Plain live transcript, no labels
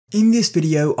In this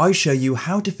video, I show you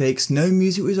how to fix no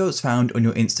music results found on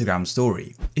your Instagram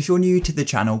story. If you're new to the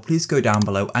channel, please go down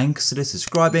below and consider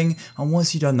subscribing, and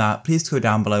once you've done that, please go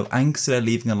down below and consider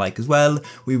leaving a like as well.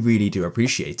 We really do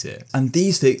appreciate it. And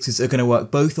these fixes are going to work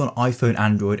both on iPhone,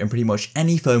 Android, and pretty much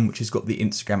any phone which has got the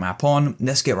Instagram app on.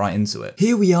 Let's get right into it.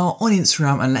 Here we are on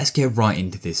Instagram, and let's get right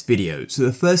into this video. So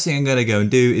the first thing I'm going to go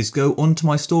and do is go onto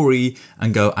my story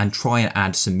and go and try and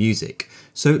add some music.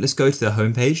 So let's go to the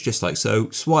home page, just like so,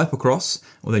 swipe across,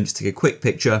 or then just take a quick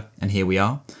picture, and here we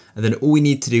are. And then all we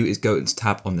need to do is go and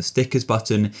tap on the stickers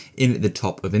button in at the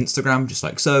top of Instagram, just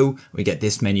like so. We get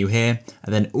this menu here,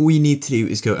 and then all you need to do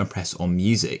is go and press on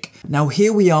music. Now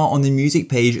here we are on the music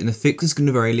page, and the fix is going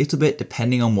to vary a little bit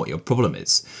depending on what your problem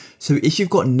is. So if you've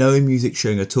got no music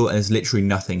showing at all and there's literally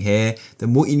nothing here,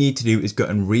 then what you need to do is go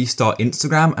and restart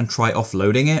Instagram and try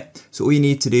offloading it. So all you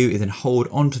need to do is then hold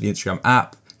onto the Instagram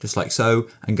app, just like so,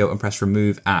 and go and press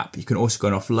remove app. You can also go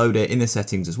and offload it in the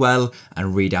settings as well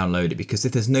and re-download it, because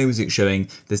if there's no music showing,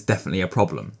 there's definitely a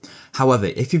problem. However,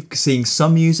 if you're seeing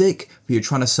some music, but you're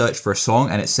trying to search for a song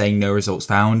and it's saying no results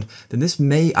found, then this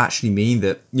may actually mean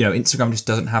that, Instagram just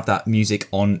doesn't have that music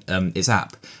on its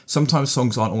app. Sometimes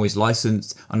songs aren't always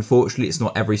licensed. Unfortunately, it's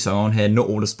not every song on here. Not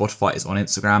all of Spotify is on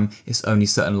Instagram. It's only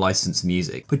certain licensed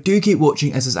music. But do keep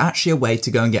watching, as there's actually a way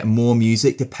to go and get more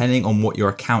music depending on what your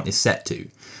account is set to.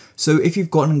 So if you've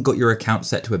got your account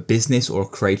set to a business or a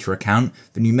creator account,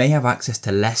 then you may have access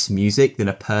to less music than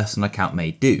a personal account may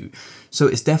do. So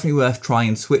it's definitely worth trying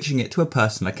and switching it to a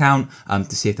personal account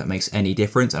to see if that makes any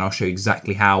difference, and I'll show you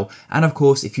exactly how. And of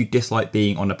course, if you dislike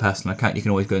being on a personal account, you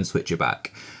can always go and switch it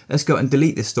back. Let's go and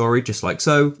delete this story just like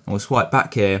so, and we'll swipe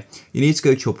back here. You need to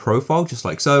go to your profile just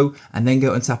like so, and then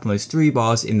go and tap on those three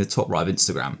bars in the top right of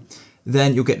Instagram.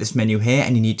 Then you'll get this menu here,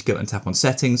 and you need to go and tap on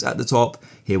settings at the top.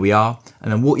 Here we are.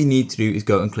 And then what you need to do is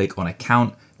go and click on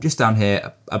account just down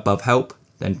here above help,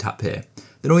 then tap here.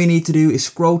 Then all you need to do is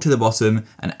scroll to the bottom,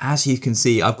 and as you can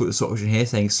see, I've got this option here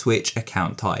saying switch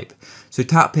account type. So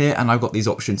tap here, and I've got these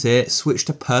options here: switch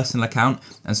to personal account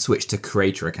and switch to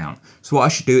creator account. So what I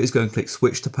should do is go and click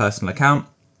switch to personal account.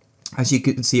 As you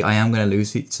can see, I am going to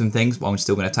lose some things, but I'm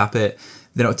still going to tap it.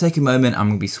 Then it'll take a moment. I'm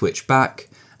going to be switched back,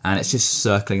 and it's just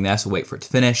circling there, so wait for it to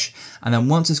finish. And then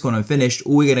once it's gone and finished,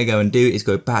 all we're gonna go and do is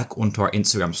go back onto our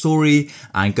Instagram story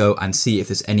and go and see if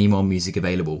there's any more music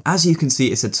available. As you can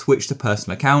see, it said switch to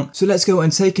personal account. So let's go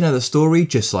and take another story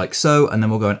just like so, and then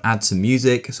we'll go and add some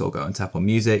music. So I'll go and tap on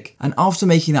music. And after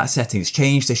making that settings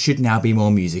change, there should now be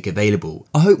more music available.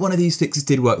 I hope one of these fixes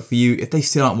did work for you. If they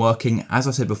still aren't working, as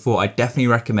I said before, I definitely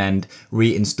recommend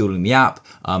reinstalling the app,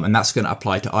 and that's gonna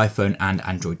apply to iPhone and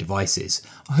Android devices.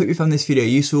 I hope you found this video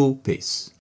useful. Peace.